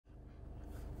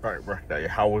Right, birthday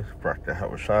Howard, birthday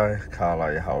Howard Shai,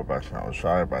 Kala Howard Bashman Howard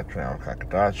Shai, by Trial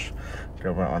Kakadash,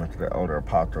 giving honor to the elder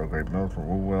apostle, great military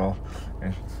will,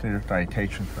 and sincere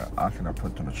salutations that I can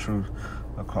put to the truth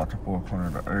across the four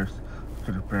corners of the earth,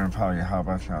 to the spirit and power of Yahweh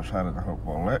Bashman Howard Shai of the hope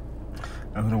will elect,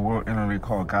 and who the world inwardly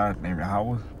called God, named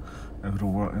Yahweh, and who the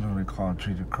world inwardly called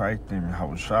Jesus Christ, named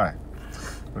Howard Shai.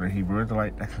 For the Hebrew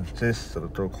Israelite that consists of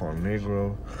the so-called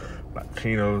Negro,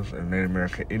 Latinos, and Native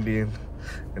American Indians,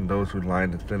 and those who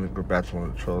line the descendant group back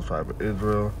from the 12 tribe of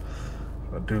Israel,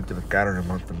 due to the scattering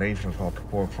amongst the nations off the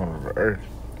four corners of the earth.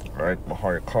 Alright,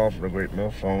 Mahari Call from the Great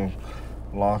Millstone,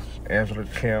 Los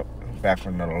Angeles camp, back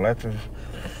from another lesson.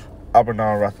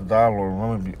 Abraham Rasadar, Lord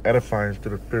willing, be edifying to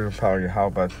the spirit and power of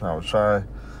Yahweh Shai Shai,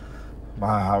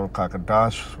 Mahahawa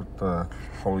Kakadash with the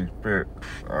Holy Spirit.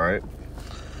 Alright.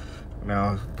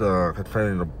 Now it's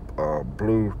concerning the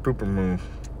blue supermoon,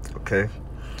 okay?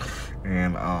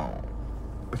 And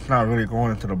it's not really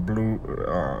going into the blue,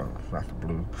 not the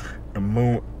blue, the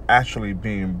moon actually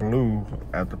being blue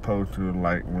as opposed to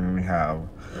like when we have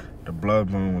the blood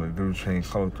moon when it do change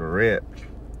color to red.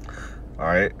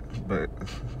 Alright, but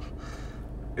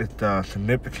it's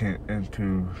significant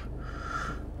into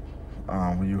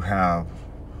when you have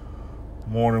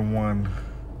more than one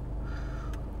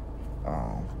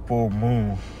full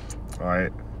moon,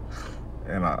 alright,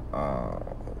 and a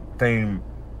same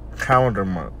calendar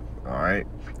month, alright.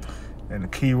 And the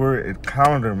key word is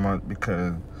calendar month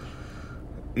because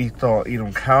Esau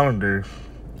Edom calendar,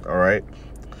 alright,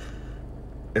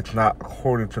 it's not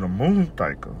according to the moon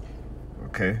cycle,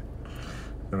 okay?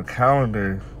 So the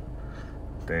calendar,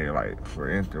 they like, for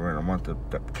instance, we're in the month of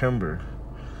September,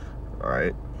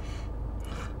 alright,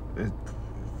 it's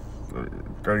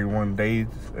 31 days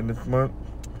in this month,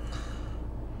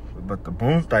 but the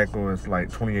moon cycle is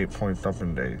like 28 point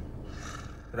something days.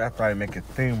 So that's why I make it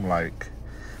seem like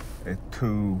it's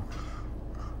two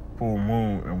full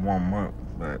moon in 1 month,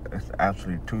 but it's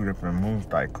actually two different moon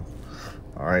cycles.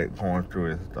 Alright, going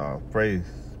through this phrase.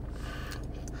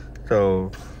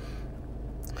 So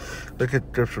look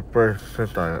at this first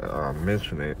since I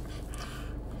mentioned it.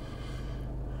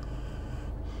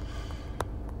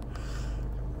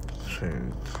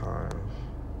 Change time.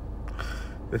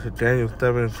 This is Daniel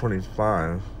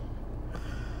 7:25.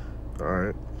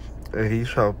 Alright. And he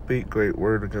shall speak great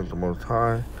word against the Most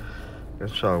High, and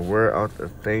shall wear out the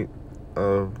saint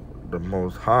of the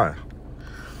Most High.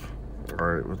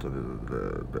 Alright, with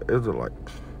the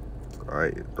Israelites.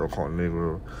 Alright, so-called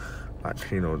Negro,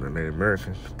 Latino, and Native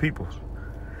American peoples.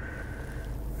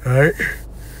 Alright?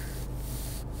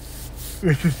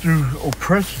 This is through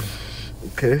oppression.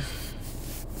 Okay?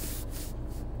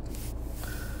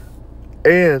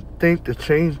 And think to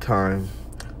change time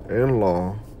and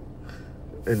law.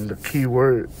 And the key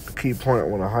word, the key point I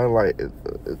want to highlight is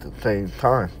at the same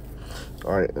time,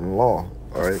 all right, in law,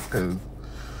 all right, because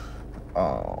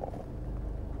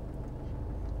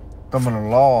some of the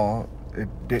law is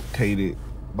dictated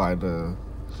by the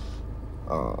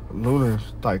lunar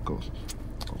cycles,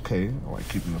 okay, like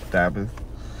keeping the Sabbath,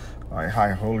 all right,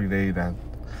 high holy day that's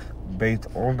based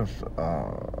on the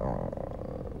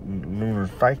lunar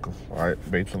cycles, all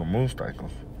right, based on the moon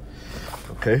cycles,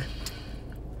 okay.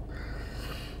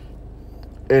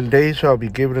 And they shall be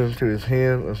given into his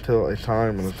hand until a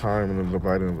time and a time and a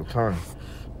dividing of the time.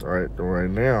 All right, so right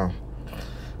now,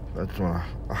 that's why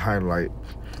I highlight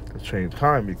the change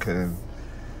time because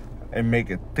it make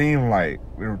it seem like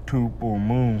there were two full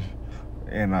moons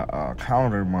in a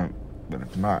calendar month, but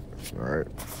it's not. All right,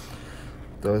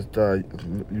 so it's the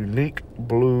unique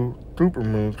blue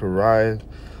supermoon to rise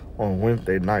on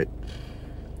Wednesday night.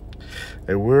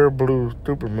 A weird blue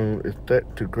supermoon is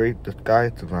set to grace the sky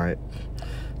tonight,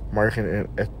 marking an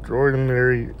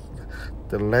extraordinary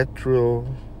celestial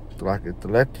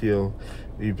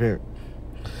event.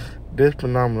 This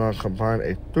phenomenon combines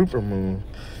a supermoon,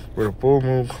 where the full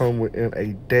moon comes within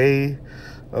a day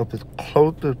of its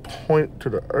closest point to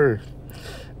the earth,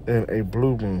 and a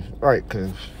blue moon. Right,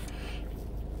 because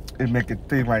it makes it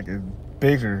seem like it's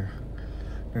bigger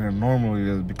than it normally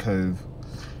is because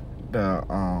the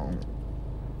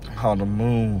how the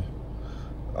moon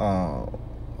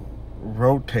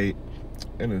rotate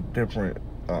in a different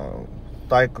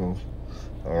cycles,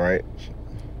 all right,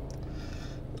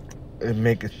 it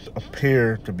make it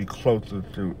appear to be closer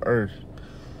to Earth,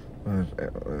 and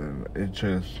it's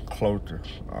just closer,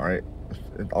 all right.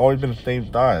 It's always been the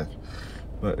same size,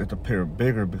 but it's appear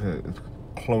bigger because it's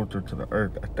closer to the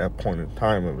Earth at that point in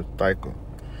time of its cycle.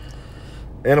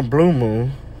 And a blue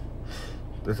moon,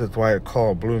 this is why it's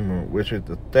called blue moon, which is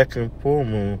the second full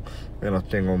moon in a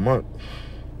single month.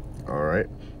 All right.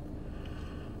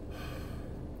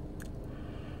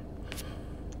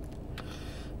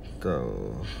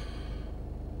 So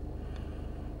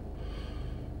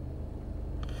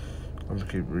I'm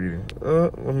gonna keep reading.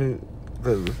 Let me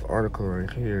get this article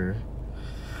right here.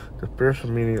 The spiritual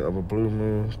meaning of a blue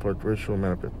moon plus ritual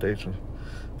manifestation.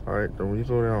 Alright, then when you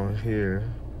go down here,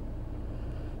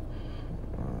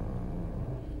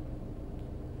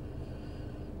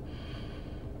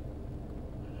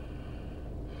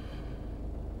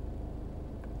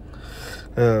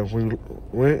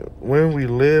 when we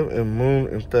live in moon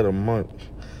instead of month,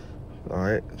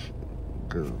 alright,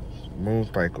 because moon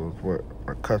cycles what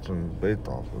our customs based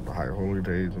off of the high holy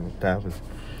days and the Sabbath,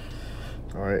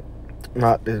 alright,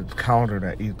 not the calendar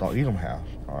that Edom have,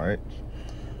 alright,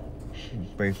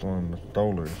 based on the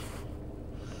solars,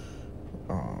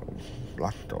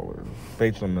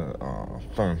 based on the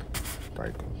sun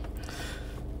cycle.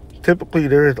 Typically,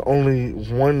 there is only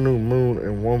one new moon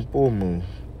and one full moon.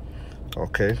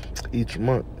 Okay, each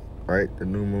month, right? The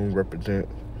new moon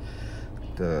represents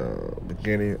the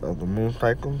beginning of the moon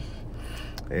cycle,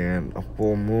 and a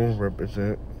full moon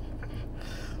represents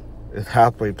its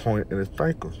halfway point in its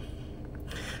cycle.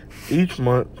 Each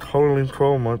month, totaling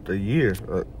 12 months a year.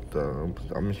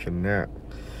 I mentioned that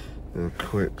real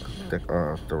quick.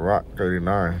 The rock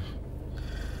 39.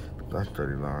 That's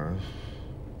 39.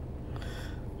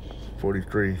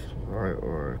 43, right?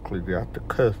 Or Ecclesiastic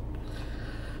cusp.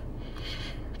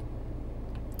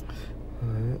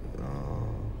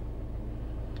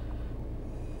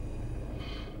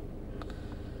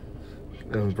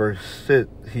 In verse 6,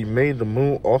 he made the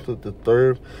moon also to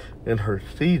serve in her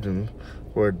season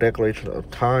for a declaration of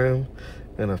time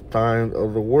and a sign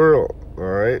of the world. All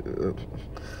right,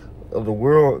 of the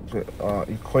world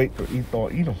equate to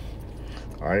Edom.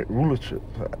 All right, rulership,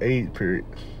 age period.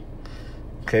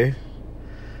 Okay,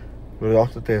 but it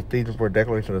also says season for a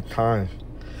declaration of time.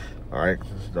 All right,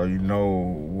 so you know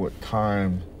what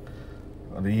time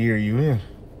of the year you in.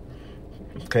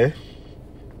 Okay.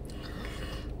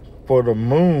 For the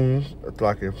moon,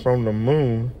 from the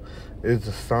moon is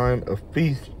a sign of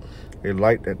feast, a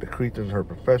light that decreases her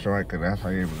perfection, right? Because that's how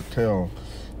you're able to tell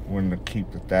when to keep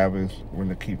the Sabbath, when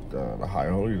to keep the high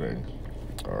holy days.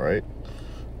 All right,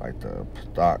 like the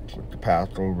stock with the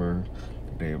Passover,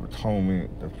 the Day of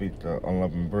Atonement, the Feast of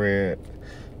Unleavened Bread.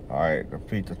 All right, the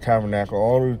Feast of Tabernacle.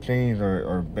 All these things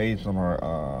are based on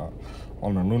our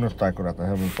on the lunar cycle that the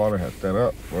Heavenly Father has set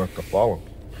up for us to follow.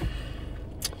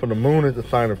 For the moon is a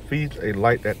sign of feast, a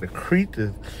light that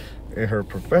decreases in her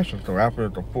perfection. So after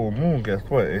the full moon, guess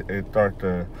what? It starts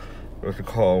to, what's it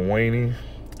called, waning.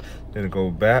 Then it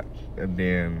goes back, and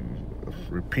then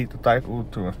repeat the cycle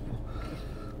to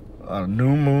a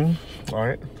new moon. All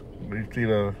right, you see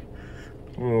the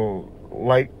little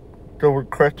light silver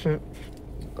crescent.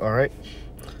 All right,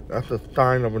 that's a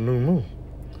sign of a new moon.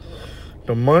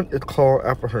 The month is called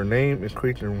after her name,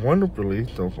 increasing wonderfully.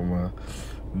 So from a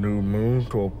new moon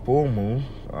to a full moon,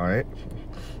 all right.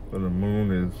 So the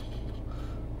moon is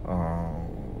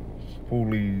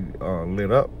fully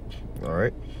lit up, all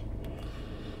right,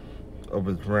 of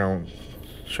its round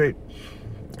shape,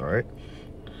 all right,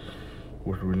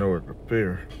 which we know is the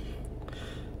sphere.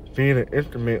 Being an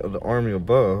instrument of the army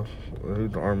above,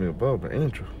 who's the army above? The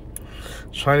angel,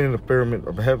 shining in the firmament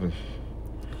of heaven,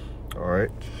 all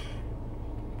right.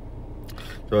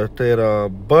 So it said,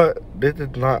 but this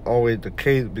is not always the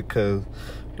case because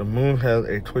the moon has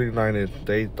a 29th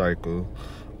day cycle,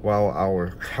 while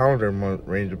our calendar month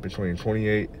ranges between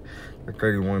 28 to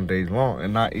 31 days long,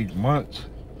 and not each month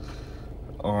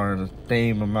are the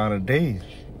same amount of days.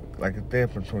 Like I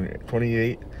said, between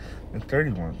 28 and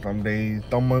 31.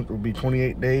 Some months will be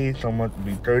 28 days, some months will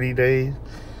be 30 days,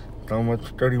 some months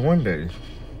 31 days.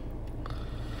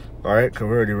 All right, because we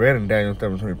already read in Daniel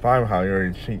 7:25 how you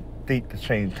already seek to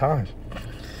change time.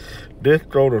 This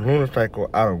throws the lunar cycle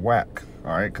out of whack.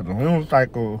 All right, because the lunar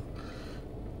cycle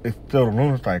is still the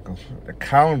lunar cycle. The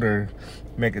calendar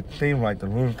make it seem like the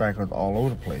lunar cycle is all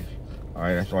over the place. All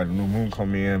right, that's why the new moon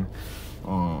come in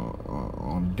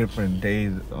on different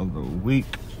days of the week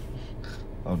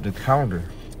of the calendar.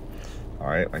 All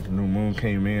right, like the new moon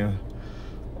came in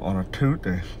on a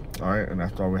Tuesday. All right, and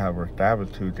that's why we have our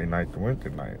Sabbath Tuesday night to Wednesday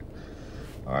night.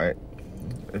 All right,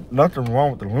 there's nothing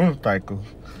wrong with the lunar cycle.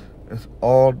 It's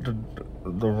all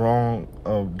the wrong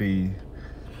of the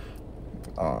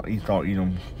Esau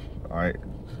Edom, all right,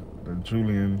 the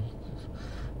Julian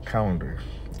calendar,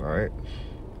 all right,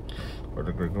 or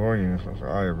the Gregorian,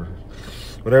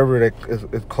 whatever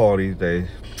it's called these days,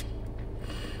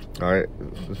 all right.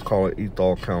 Let's call it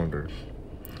Esau calendar.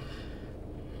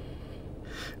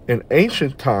 In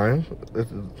ancient times, this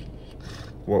is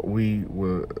what we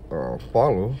would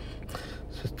follow.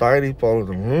 society follows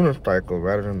the lunar cycle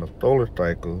rather than the solar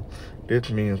cycle. This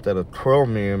means that of 12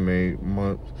 man-made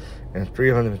months and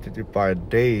 365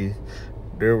 days,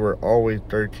 there were always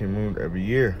 13 moons every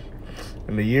year.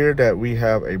 In the year that we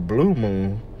have a blue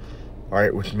moon,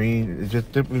 alright, which means it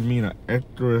just simply means an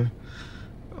extra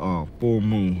full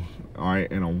moon,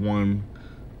 alright, in a one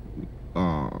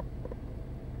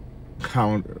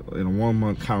calendar, in a 1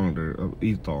 month calendar of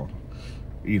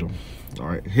Edom,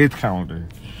 alright, his calendar.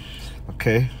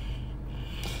 Okay.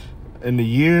 In the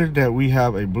year that we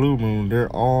have a blue moon,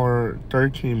 there are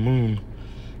 13 moons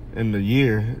in the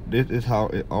year. This is how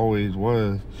it always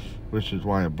was, which is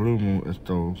why a blue moon is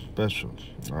so special.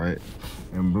 Alright.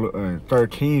 And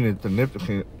 13 is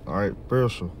significant, alright,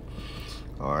 spiritual.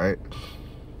 Alright.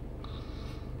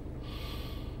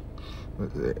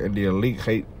 And the elite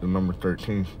hate the number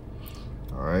 13.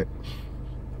 Alright.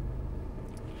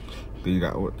 Then you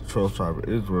got what, the 12 tribe of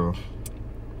Israel.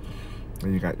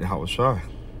 And you got Yahweh Shai.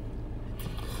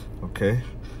 Okay.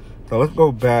 So let's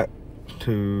go back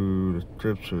to the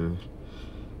scriptures.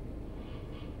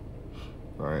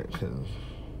 Alright, because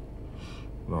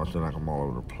I feel like I'm all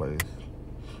over the place.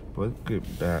 But let's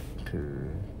get back to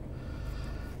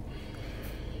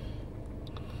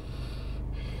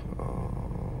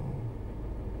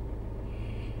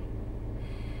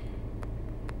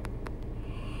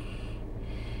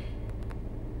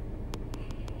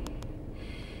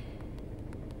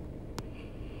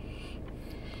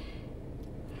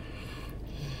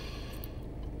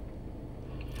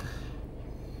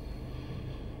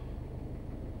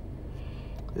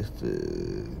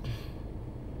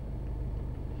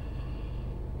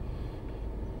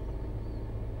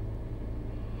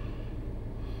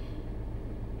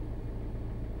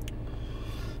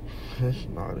that's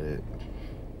not it.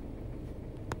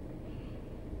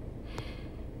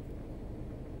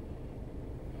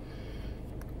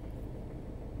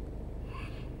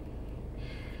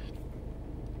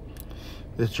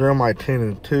 It's Jeremiah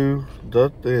 10:2.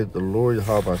 Thus says the Lord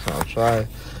Yahweh Shai,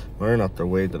 learn not the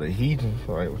ways of the heathens,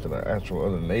 right, which are the actual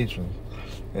other nations,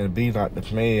 and be not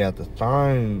dismayed at the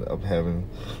sign of heaven,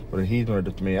 for the heathen are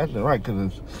dismayed at them, right?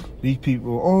 Because these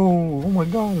people, oh my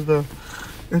God,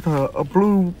 it's a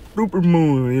blue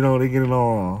supermoon, you know, they get it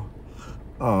all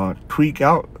tweak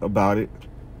out about it.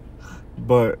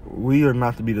 But we are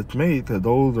not to be dismayed, because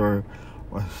those are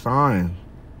signs,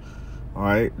 all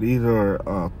right? These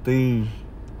are things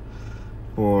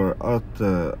for us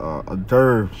to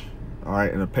observe, all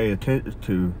right, and to pay attention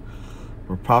to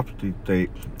for prophecy's sake,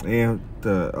 and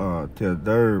to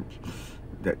observe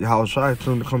that Yahweh Shai is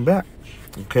soon to come back.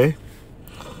 Okay,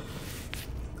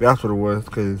 that's what it was.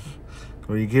 Because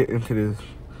when you get into this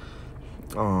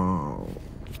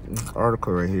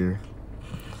article right here,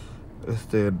 it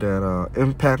said that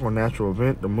impact on natural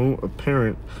event, the moon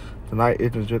appearance tonight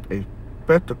isn't just a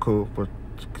spectacle for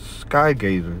sky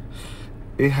gazers.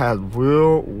 It has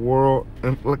real world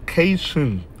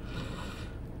implications.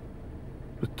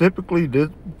 Specifically, this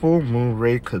full moon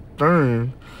raised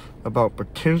concern about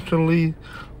potentially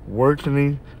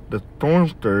worsening the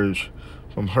storm surge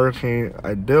from Hurricane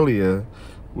Idalia,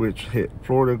 which hit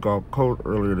Florida Gulf Coast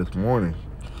earlier this morning.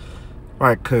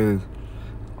 Right, because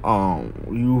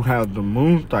you have the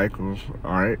moon cycles,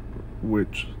 alright,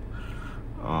 which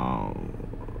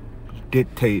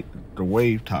dictate the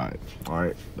wave tides,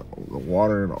 alright, the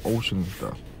water and the ocean and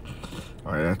stuff.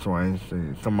 Alright, that's why I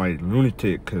say somebody's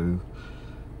lunatic, because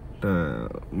the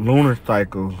lunar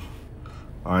cycle,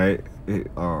 alright, the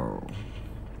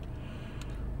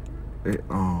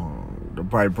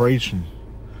vibration,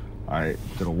 alright,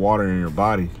 to the water in your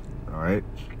body, alright,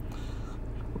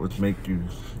 which make you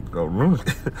go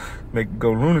lunatic,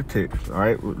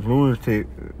 alright. Lunatic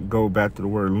go back to the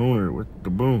word lunar with the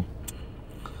moon.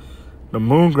 The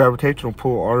moon gravitational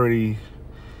pull already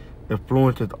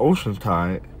influences ocean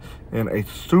tide, and a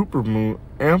supermoon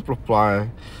amplifies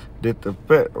this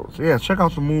effect. So yeah, check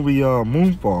out the movie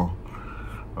Moonfall.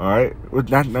 Alright,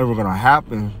 that's never gonna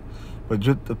happen, but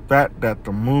just the fact that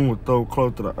the moon was so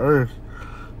close to the earth,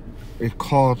 it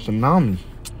caused tsunami.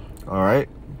 Alright,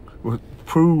 would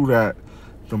prove that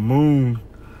the moon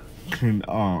can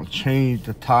change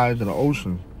the tides of the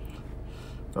ocean.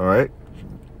 Alright,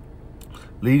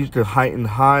 leading to heightened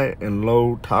high and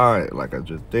low tide, like I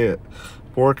just did.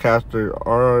 Forecasters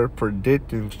are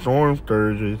predicting storm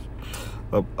surges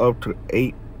of up to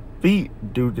 8 feet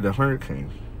due to the hurricane.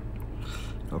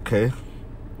 Okay,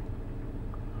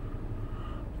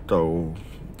 so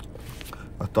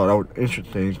I thought that was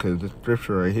interesting, because the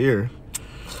scripture right here,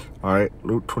 all right,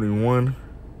 Luke 21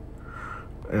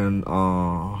 and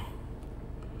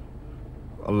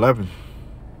 11.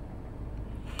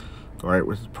 All right,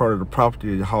 which is part of the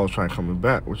prophecy of Yahushua coming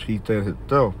back, which he said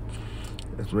himself.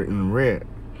 It's written in red.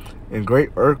 And great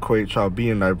earthquakes shall be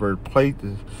in diverse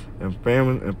places, and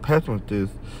famine and pestilences,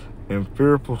 and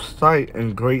fearful sight,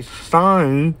 and great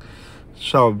sign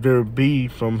shall there be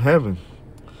from heaven.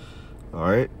 All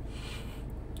right,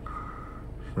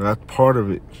 so that's part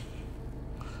of it.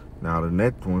 Now the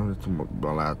next one is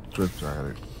my last scripture. I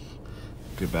gotta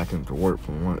get back into work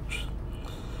from lunch.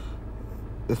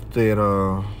 It said,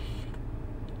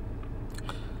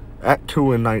 Act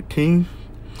 2 and 19.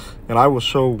 And I will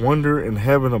show wonder in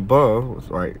heaven above,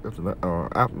 right,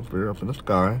 atmosphere up in the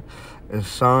sky, and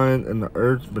signs in the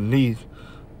earth beneath,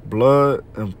 blood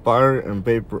and fire and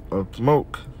vapor of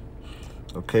smoke.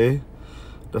 Okay?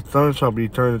 The sun shall be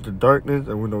turned into darkness,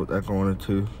 and we know what that's going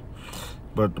into.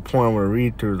 But the point I'm going to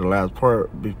read to the last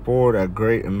part, before that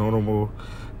great and notable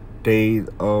days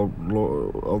of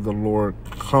the Lord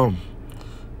come.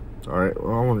 All right,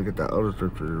 well, I want to get that other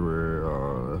scripture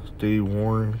where Steve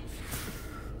Warren.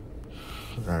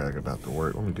 I gotta get back to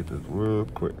work. Let me get this real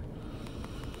quick.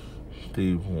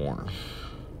 Steve Warren.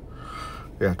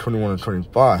 Yeah, 21 and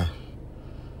 25.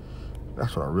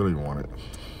 That's what I really wanted.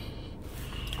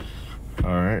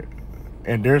 Alright.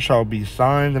 And there shall be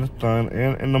signs in the sun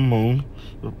and in the moon.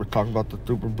 We're talking about the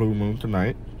super blue moon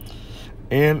tonight.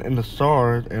 And in the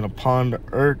stars, and upon the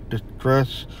earth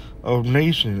distress of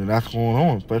nations. And that's going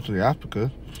on, especially Africa.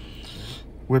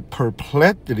 With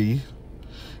perplexity,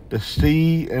 the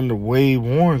sea and the wave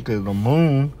warn, because the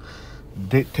moon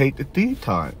dictate the sea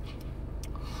tide.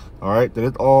 All right, that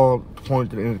is all point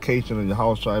to the indication of the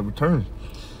Yahushua return,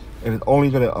 and it's only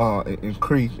gonna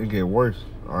increase and get worse.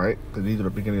 All right, because these are the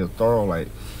beginning of sorrow, like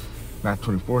Matthew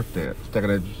 24 said.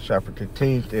 Second chapter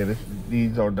 15 said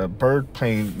these are the birth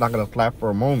pain, not gonna slap for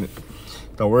a moment.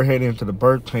 So we're heading into the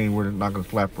birth pain where it's not gonna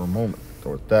slap for a moment.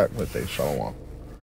 So with that, let's say shalom.